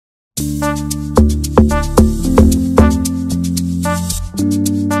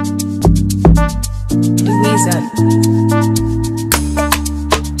said.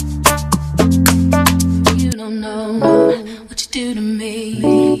 You don't know what you do to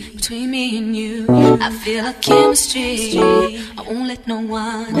me. Between me and you, I feel a chemistry. I won't let no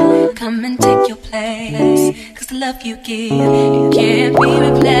one come and take your place. Cause the love you give, it can't be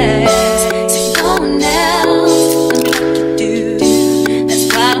replaced. So no one else can do what you do. That's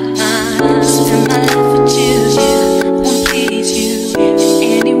why I spend my life with you. I wanna please you in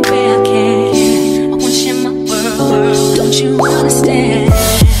any way I can. I wanna share my world, don't you understand?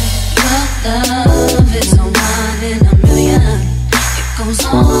 Your love is a one in a million. It goes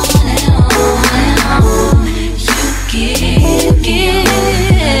on and on and on. You give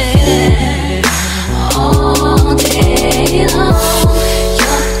all day long.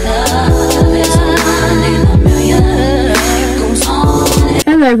 Your love is a one in a million. It goes on and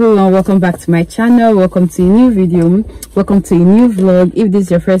Hello everyone, welcome back to my channel. Welcome to a new video, welcome to a new vlog. If this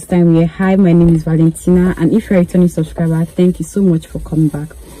is your first time here, hi, my name is Valentina, and if you're a returning subscriber, thank you so much for coming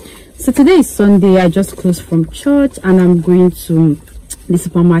back. So today is Sunday. I just closed from church and I'm going to the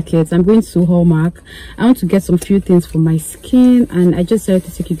supermarket. I'm going to Hallmark. I want to get some few things for my skin, and I just decided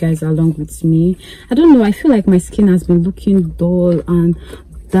to take you guys along with me. I don't know, I feel like my skin has been looking dull and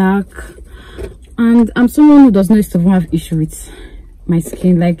dark, and I'm someone who does not used to have issue with my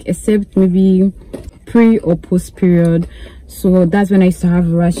skin, like except maybe pre or post period. So that's when I used to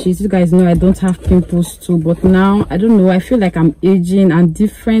have rashes. You guys know I don't have pimples too, but now I don't know, I feel like I'm aging and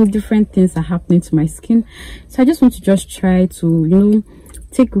different things are happening to my skin. So I just want to just try to, you know,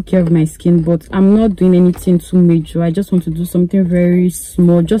 take good care of my skin, but I'm not doing anything too major. I just want to do something very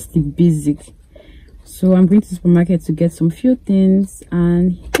small, just the basic. So I'm going to the supermarket to get some few things,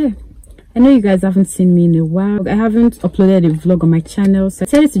 and yeah, I know you guys haven't seen me in a while. I haven't uploaded a vlog on my channel, so I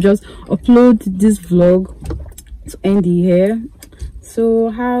decided to just upload this vlog to end the year. So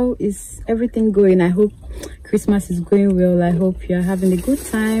how is everything going? I hope Christmas is going well. I hope you're having a good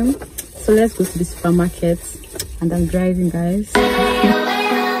time. So let's go to the supermarket, and I'm driving, guys.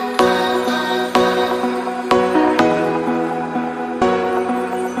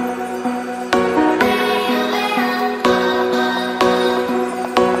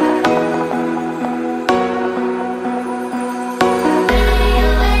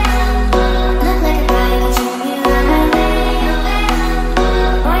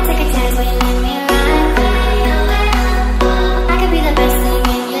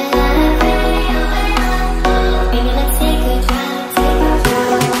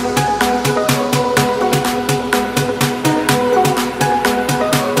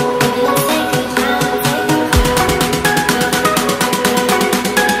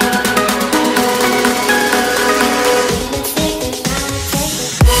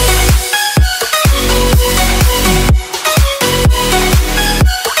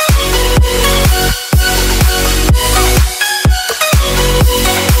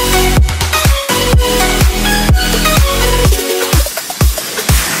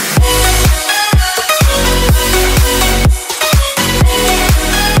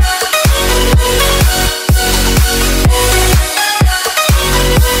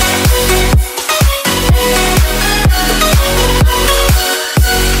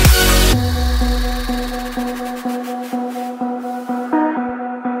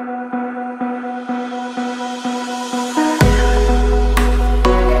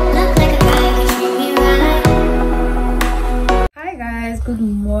 Good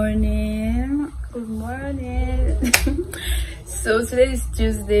morning. So today is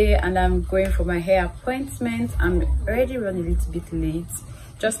Tuesday and I'm going for my hair appointment. I'm already running a little bit late,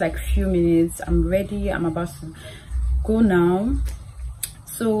 just like a few minutes. I'm ready, I'm about to go now.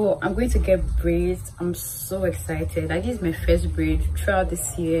 So I'm going to get braids. I'm so excited. Like, this is my first braid throughout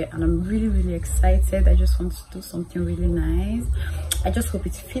this year and I'm really excited. I just want to do something really nice. I just hope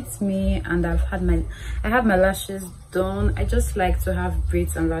it fits me, and I have my lashes done. I just like to have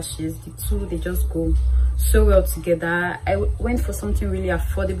braids and lashes. The two, they just go so well together. I went for something really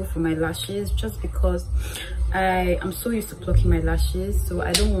affordable for my lashes just because I am so used to plucking my lashes, so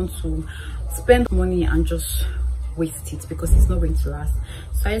I don't want to spend money and just waste it because it's not going to last.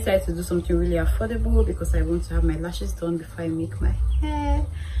 So I decided to do something really affordable because I want to have my lashes done before I make my hair.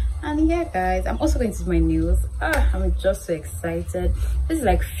 And yeah, guys, I'm also going to do my nails. I'm just so excited. This is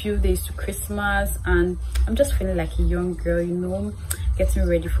like few days to Christmas and I'm just feeling like a young girl, you know, getting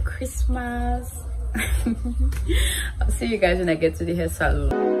ready for Christmas. I'll see you guys when I get to the hair salon.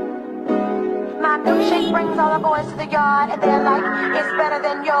 My milkshake brings all the boys to the yard, and they're like, it's better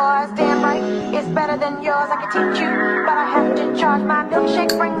than yours. Damn right, it's better than yours. I can teach you, but I have to charge. My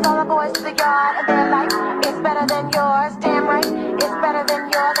milkshake brings all the boys to the yard, and they're like, it's better than yours. Damn right, it's better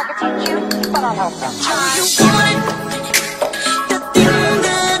than yours. I can teach you, but I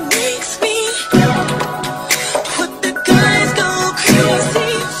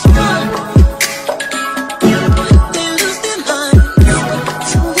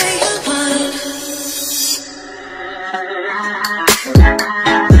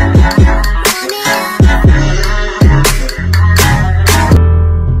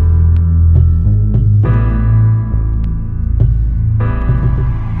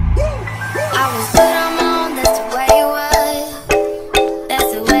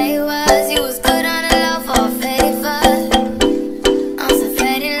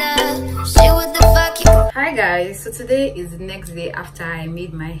So today is the next day after I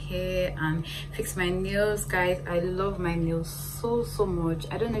made my hair and fixed my nails. Guys, I love my nails so much.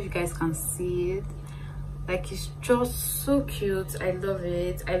 I don't know if you guys can see it. Like, it's just so cute. I love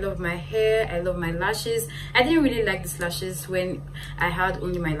it. I love my hair. I love my lashes. I didn't really like these lashes when I had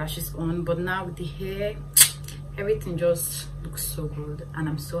only my lashes on, but now with the hair, everything just looks so good and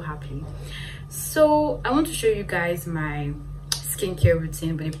I'm so happy. So I want to show you guys my skincare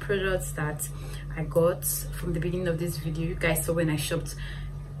routine with the products that I got from the beginning of this video. You guys saw when I shopped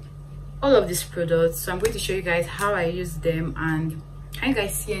all of these products, so I'm going to show you guys how I use them. And can you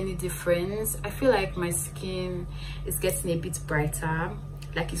guys see any difference? I feel like my skin is getting a bit brighter.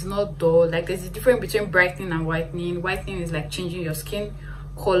 Like, it's not dull. Like, there's a difference between brightening and whitening. Whitening is like changing your skin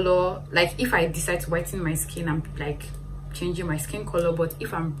color. Like, if I decide to whiten my skin, I'm like changing my skin color, but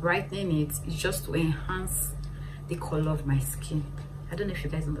if I'm brightening it, it's just to enhance the color of my skin. I don't know if you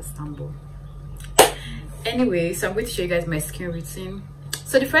guys understand, but anyway, so I'm going to show you guys my skin routine.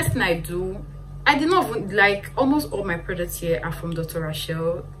 So the first thing I do, I did not even, like, almost all my products here are from Dr.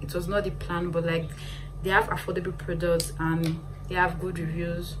 Rachel. It was not the plan, but like, they have affordable products and they have good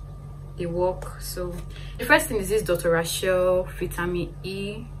reviews. They work. So the first thing is this Dr. Rachel Vitamin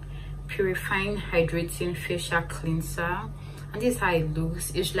E Purifying Hydrating Facial Cleanser, and this is how it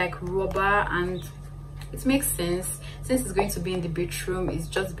looks. It's like rubber, and it makes sense since it's going to be in the bedroom. It's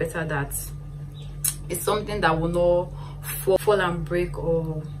just better that it's something that will not fall and break,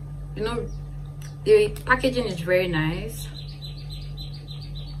 or, you know, the packaging is very nice.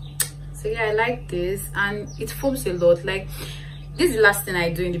 So yeah, I like this, and it foams a lot. Like, this is the last thing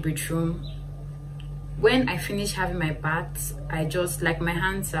I do in the bedroom. When I finish having my bath, I just, like, my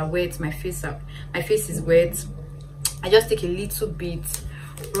hands are wet, my face is wet, I just take a little bit,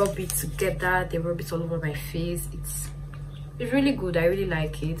 rub it together, they rub it all over my face. It's really good. I really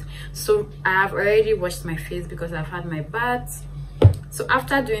like it. So I have already washed my face because I've had my bath. So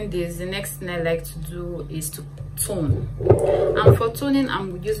after doing this, the next thing I like to do is to tone. And for toning,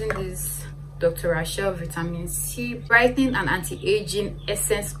 I'm using this Dr. Rachel Vitamin C Brightening and Anti-Aging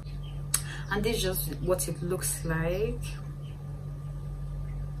Essence, and this is just what it looks like.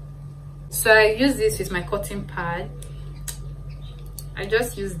 So I use this with my cotton pad. I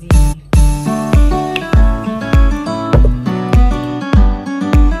just use the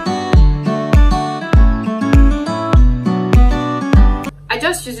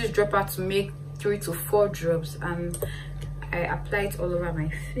use this dropper to make 3 to 4 drops, and I apply it all over my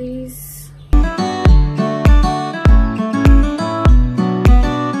face.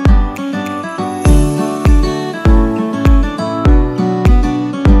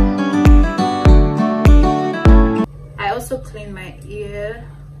 I also clean my ear,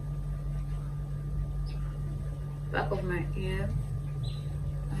 back of my ear,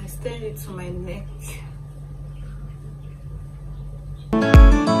 and I extend it to my neck.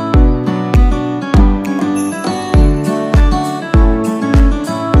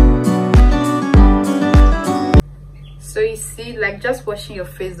 So you see, like, just washing your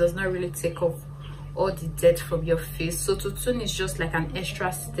face does not really take off all the dirt from your face. So to tone is just like an extra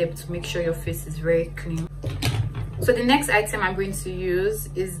step to make sure your face is very clean. So the next item I'm going to use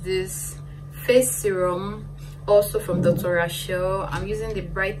is this face serum, also from Dr. Rachel. I'm using the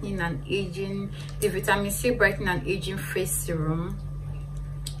Brightening and Aging, the Vitamin C Brightening and Aging Face Serum,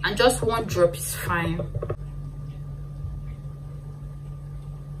 and just 1 drop is fine.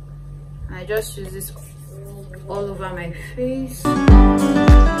 And I just use this all over my face,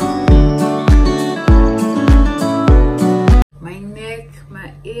 my neck,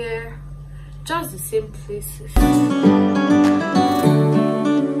 my ear, just the same places.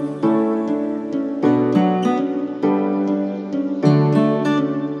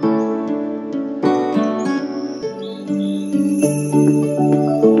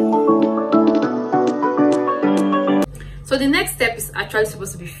 So the next step is actually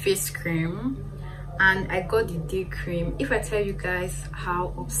supposed to be face cream, and I got the day cream. If I tell you guys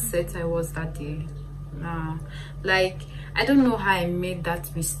how upset I was that day, like, I don't know how I made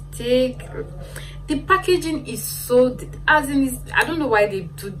that mistake. The packaging is so, as in, I don't know why they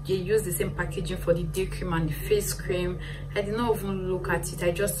use the same packaging for the day cream and the face cream. I did not even look at it.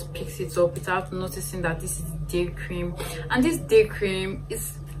 I just picked it up without noticing that this is day cream, and this day cream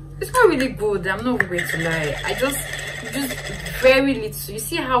is, it's not really good. I'm not going to lie. I just very little. You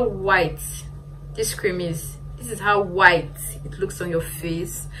see how white this cream is? This is how white it looks on your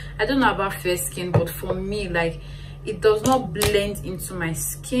face. I don't know about fair skin, but for me, like, it does not blend into my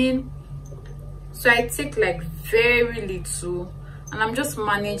skin. So I take like very little, and I'm just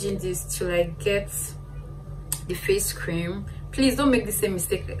managing this till I get the face cream. Please don't make the same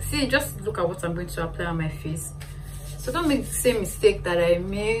mistake. See, just look at what I'm going to apply on my face. So don't make the same mistake that I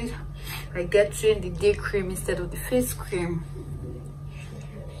made by getting the day cream instead of the face cream.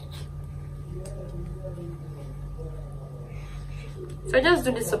 So I just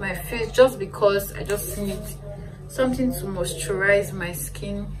do this on my face just because I just need something to moisturize my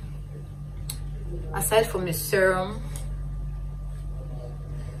skin aside from the serum.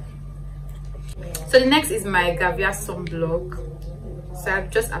 So the next is my Gambia sunblock. So I've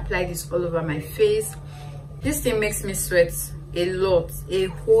just applied this all over my face. This thing makes me sweat a lot, a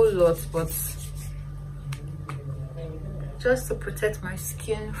whole lot, but just to protect my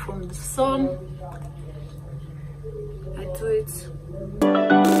skin from the sun, I do it.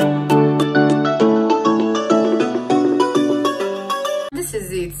 This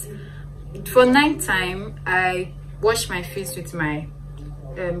is it. For night time, I wash my face with my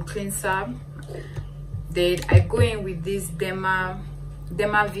cleanser. Then I go in with this Derma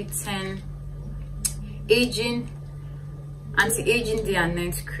V10 anti-aging day and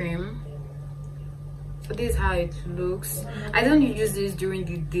night cream. So this is how it looks. I don't use this during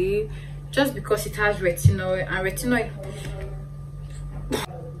the day just because it has retinol, and retinol,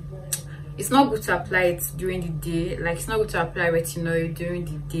 it's not good to apply it during the day. Like, it's not good to apply retinol during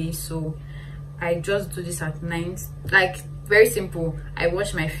the day, so I just do this at night. Like, very simple. I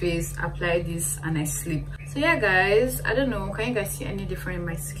wash my face, apply this, and I sleep. So yeah guys, I don't know, can you guys see any difference in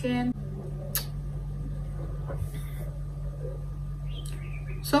my skin?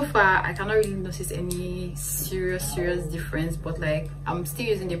 So far I cannot really notice any serious difference, but like, I'm still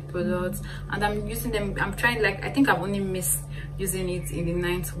using the products and I'm using them. I'm trying, like, I think I've only missed using it in the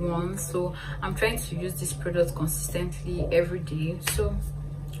night one, so I'm trying to use this product consistently every day. So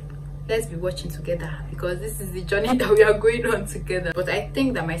let's be watching together, because this is the journey that we are going on together. But I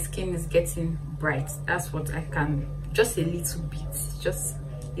think that my skin is getting bright. That's what I can, just a little bit, just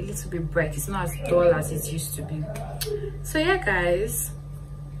a little bit bright. It's not as dull as it used to be. So yeah guys,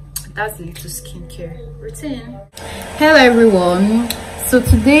 that's a little skincare routine. Hello everyone. So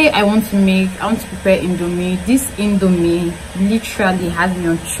today I want to prepare Indomie. This Indomie literally has me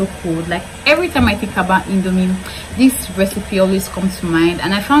on chokehold. Like, every time I think about Indomie, this recipe always comes to mind,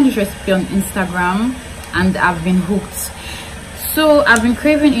 and I found this recipe on Instagram and I've been hooked. So I've been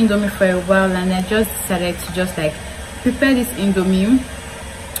craving Indomie for a while, and I just decided to just like prepare this Indomie.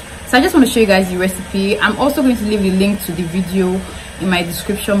 So I just want to show you guys the recipe. I'm also going to leave the link to the video in my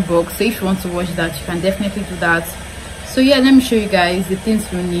description box, so if you want to watch that, you can definitely do that. So yeah, let me show you guys the things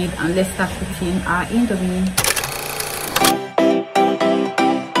we need, and let's start cooking our Indomie.